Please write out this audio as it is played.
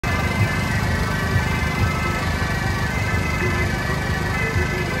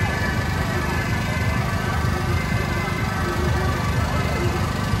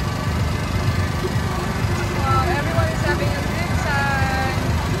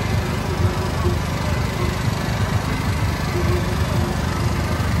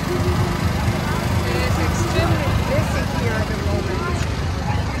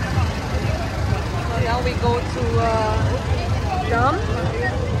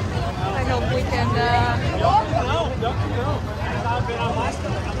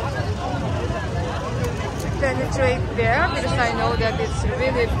penetrate there because I know that it's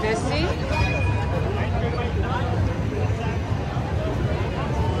really busy.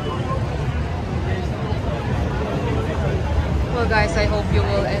 Well guys, I hope you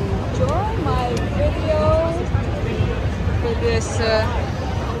will enjoy my video for this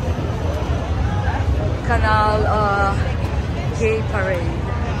Canal Gay Parade.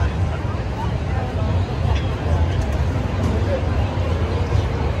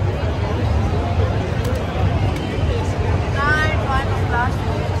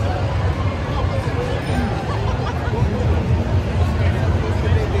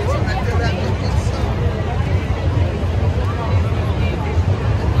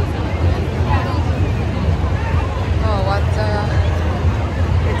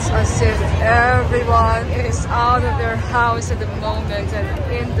 As if everyone is out of their house at the moment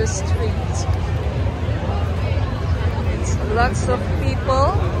and in the street. It's lots of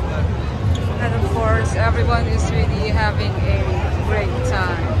people, and of course everyone is really having a great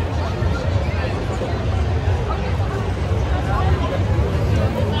time.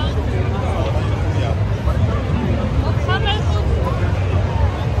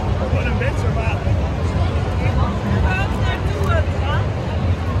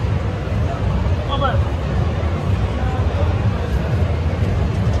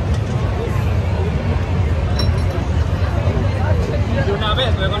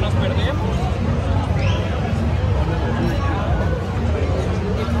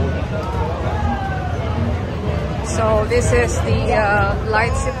 So this is the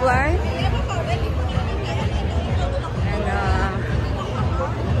light zip line, and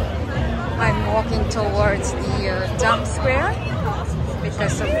I'm walking towards the Dam Square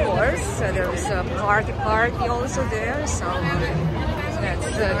because of course there's a party also there, so let's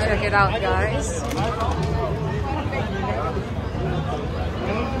check it out guys.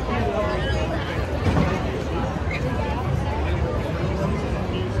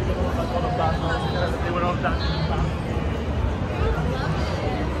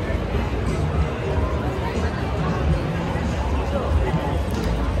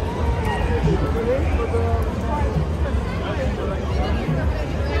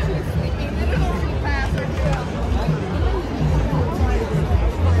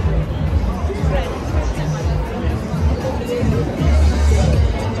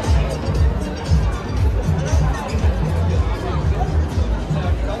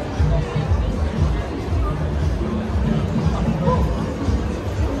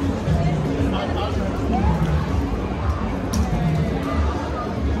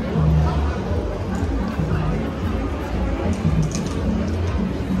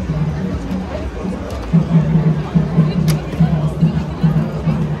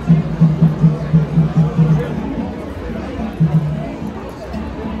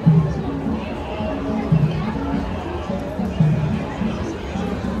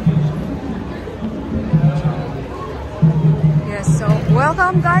 So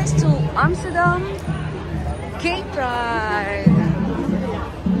welcome guys to Amsterdam Gay Pride.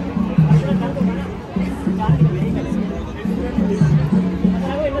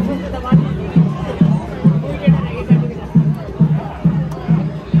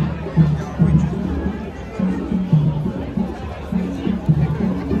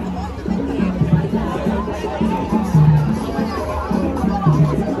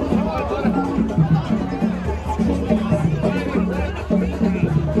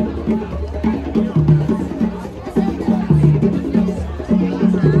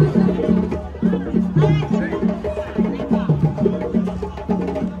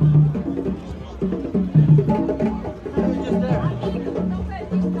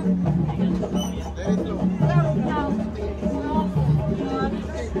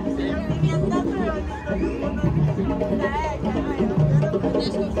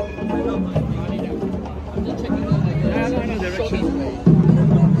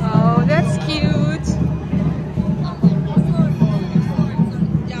 Oh, that's cute.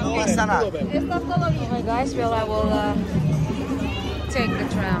 Alright guys, well I will take the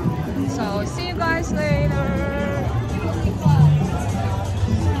tram. So see you guys later.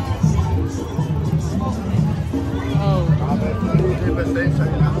 Oh,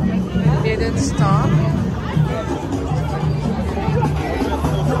 didn't stop.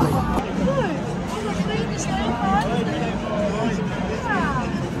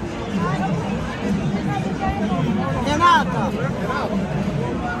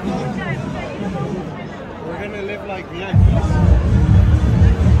 We're gonna live like VIPs.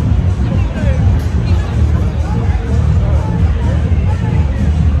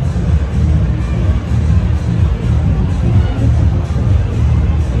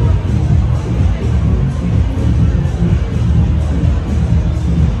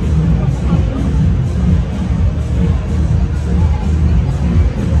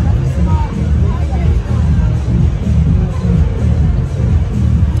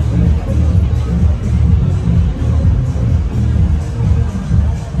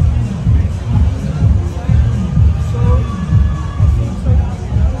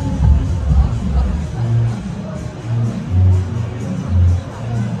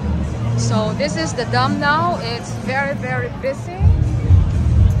 is the Dam now. It's very, very busy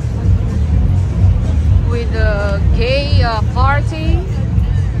with a gay party.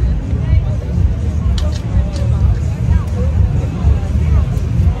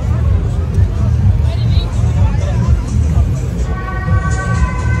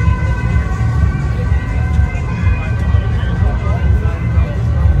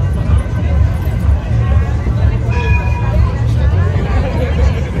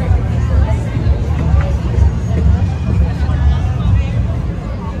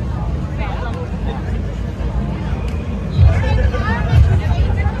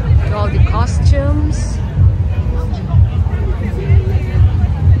 Costumes.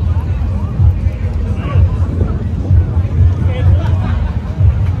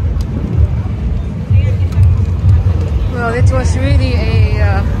 Well, it was really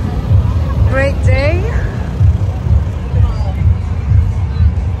a great day.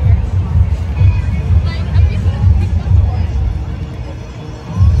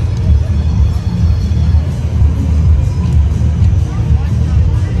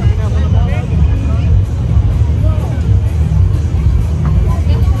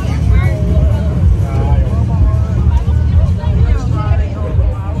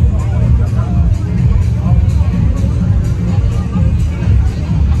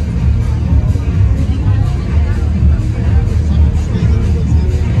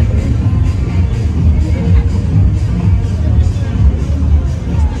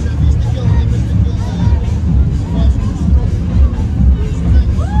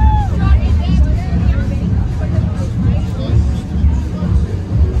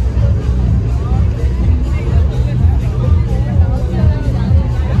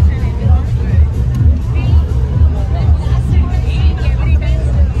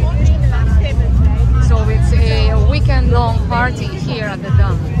 Long party here at the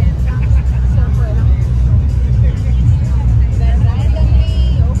Dam.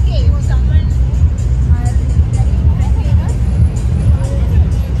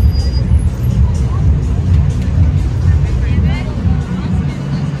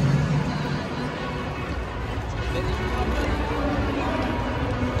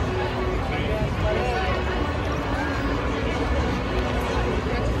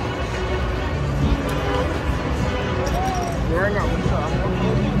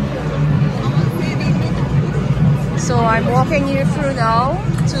 So I'm walking you through now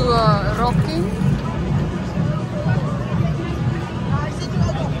to Rocky.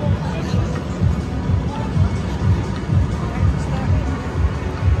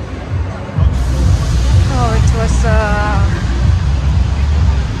 Oh, it was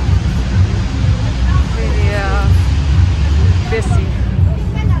really busy.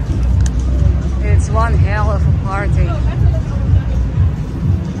 It's one hell of a party.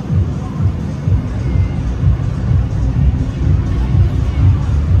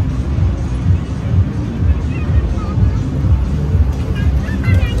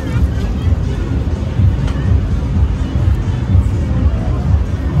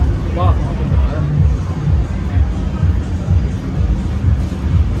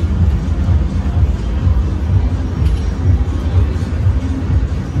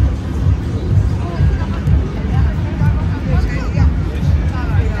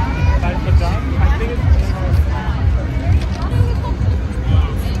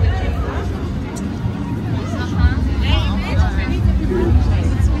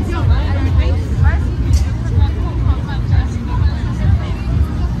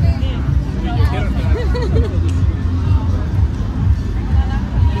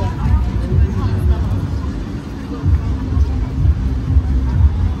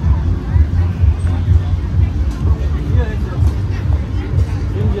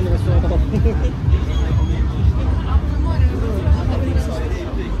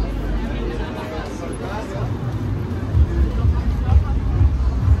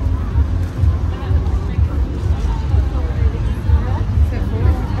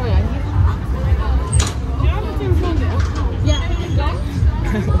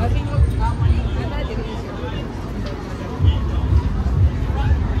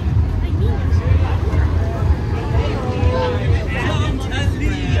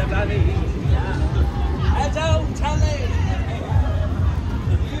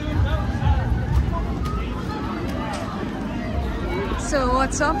 So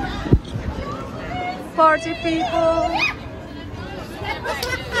what's up, party people?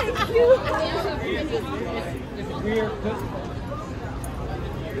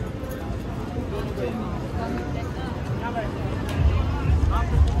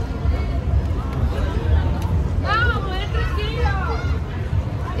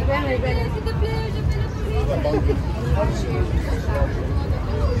 Ik ben er.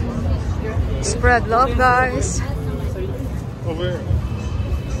 Spread love, guys. Over here.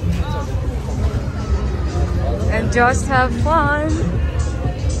 And just have fun.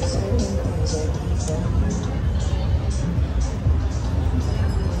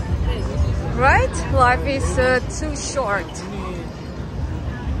 Right? Life is too short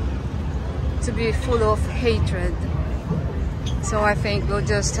to be full of hatred. So I think we'll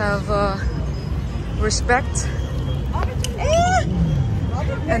just have respect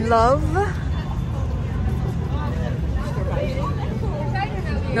and love.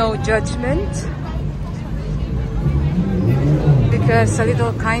 No judgment. Because a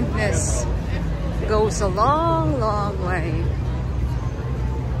little kindness goes a long, long way.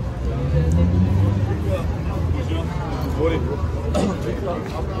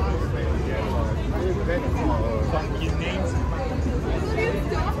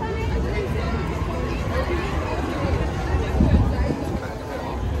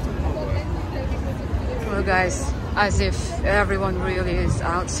 Well, guys, as if everyone really is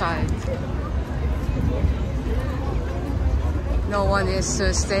outside. No one is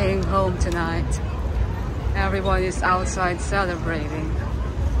staying home tonight. Everyone is outside celebrating.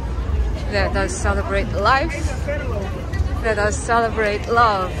 Let us celebrate life. Let us celebrate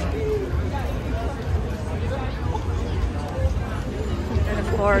love. And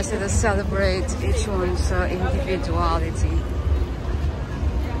of course, let us celebrate each one's individuality.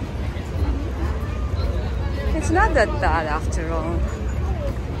 It's not that bad after all.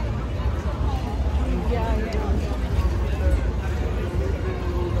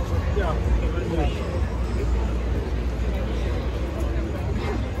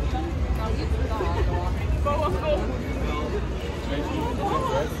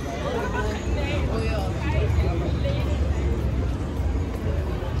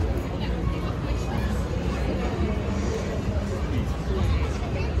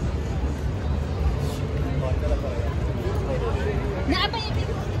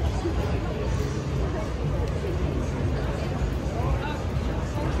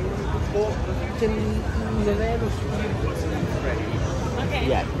 Okay.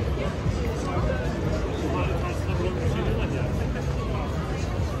 Yeah.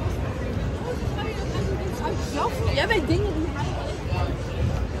 Jij weet dingen die hij...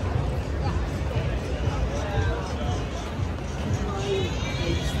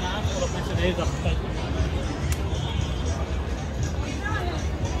 Dat mensen de hele dag kijken.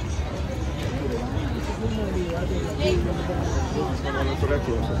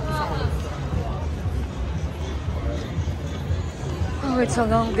 Oh, it's a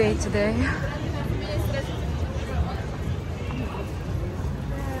long day today.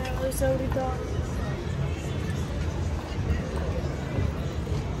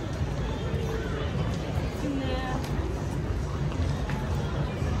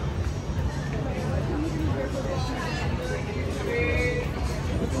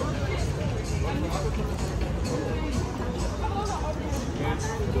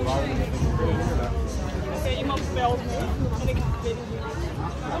 Oké, iemand belt me. En ik weet het niet.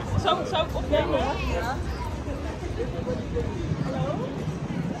 Zou ik opnemen? Ja. Hallo?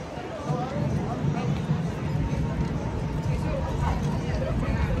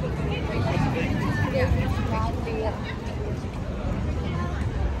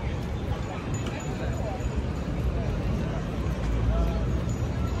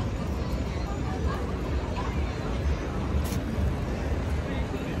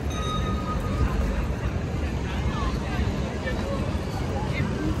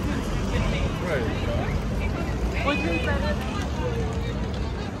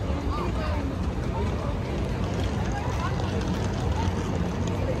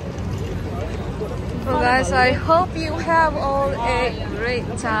 Well, guys, I hope you have all a great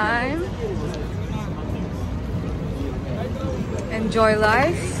time. Enjoy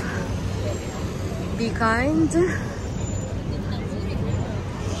life. Be kind.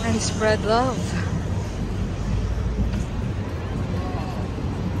 And spread love.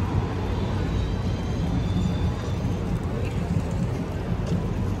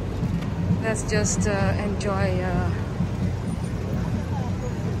 Let's just enjoy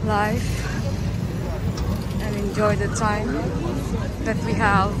life and enjoy the time that we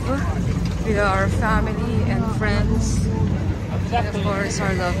have with our family and friends and of course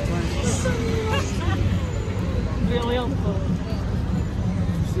our loved ones.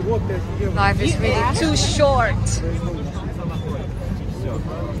 Life is really too short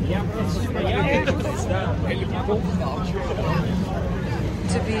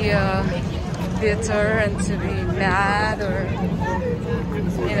to be bitter and to be mad or,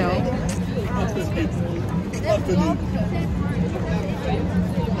 you know,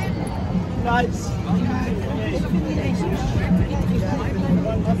 Nice. $500.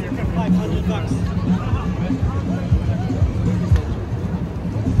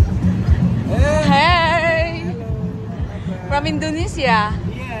 Hey! From Indonesia?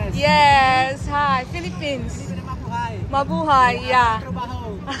 Yes. Yes. Hi, Philippines. Mabuhay, yeah.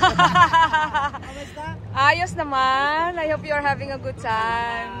 Ayos naman. I hope you're having a good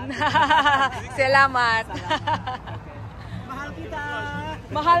time. Salamat. Mahal kita.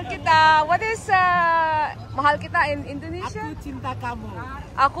 Mahal kita. What is mahal kita in Indonesia? Aku cinta kamu.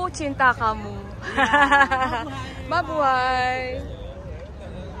 Aku cinta kamu. Mabuhay.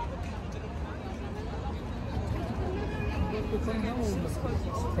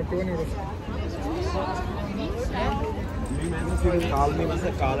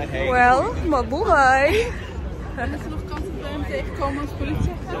 Well, mabuhay.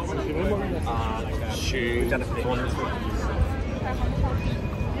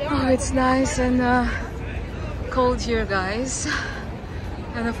 Oh, it's nice and cold here, guys.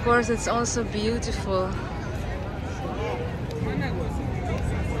 And of course, it's also beautiful.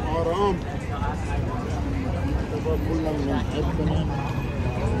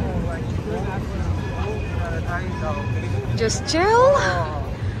 Just chill,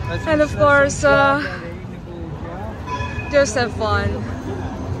 and of course just have fun.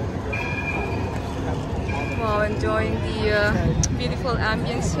 Wow, enjoying the beautiful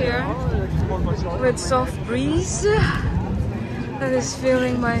ambience here with soft breeze that is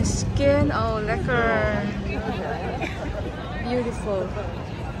filling my skin. Oh, lekker. Beautiful.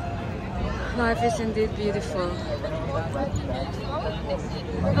 Life is indeed beautiful.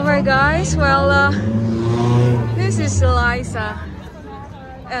 Alright guys, well this is Liza,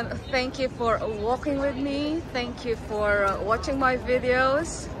 and thank you for walking with me. Thank you for watching my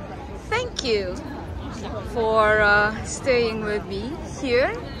videos. Thank you for staying with me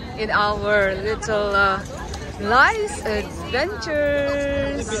here in our little Lice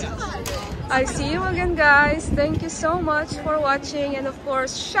adventures. I see you again, guys. Thank you so much for watching, and of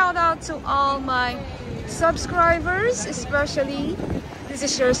course shout out to all my subscribers, especially this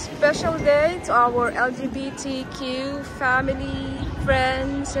is your special day to our LGBTQ family,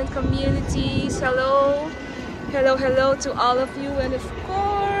 friends and communities. Hello, hello, hello to all of you, and of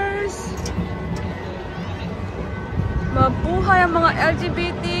course mabuhay ang mga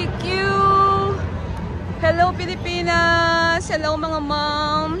LGBTQ. Hello Pilipinas! Hello mga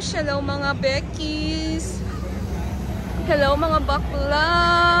moms! Hello mga Beckies! Hello mga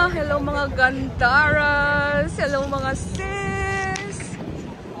bakla! Hello mga gandaras! Hello mga sis!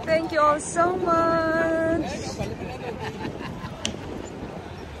 Thank you all so much!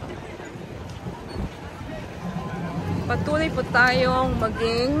 Patuloy po tayong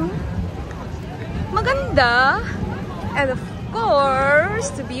maging maganda, and of course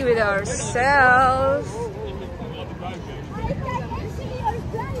to be with ourselves.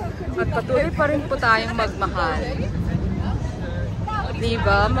 At patuloy pa rin po tayong magmahal.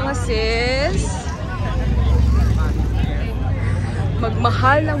 Diba mga sis?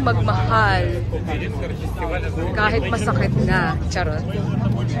 Magmahal ng magmahal. Kahit masakit na. Charot.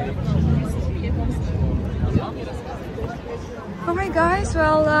 Okay guys,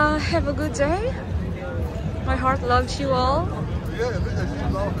 well have a good day. My heart loves you all.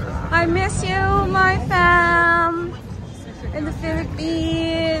 I miss you, my fam. In the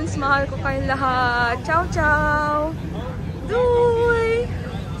Philippines, mahal ko kayong lahat. Ciao, ciao. Doei.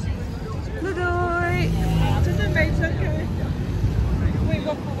 Doei.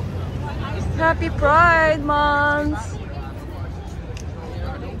 Happy Pride Month.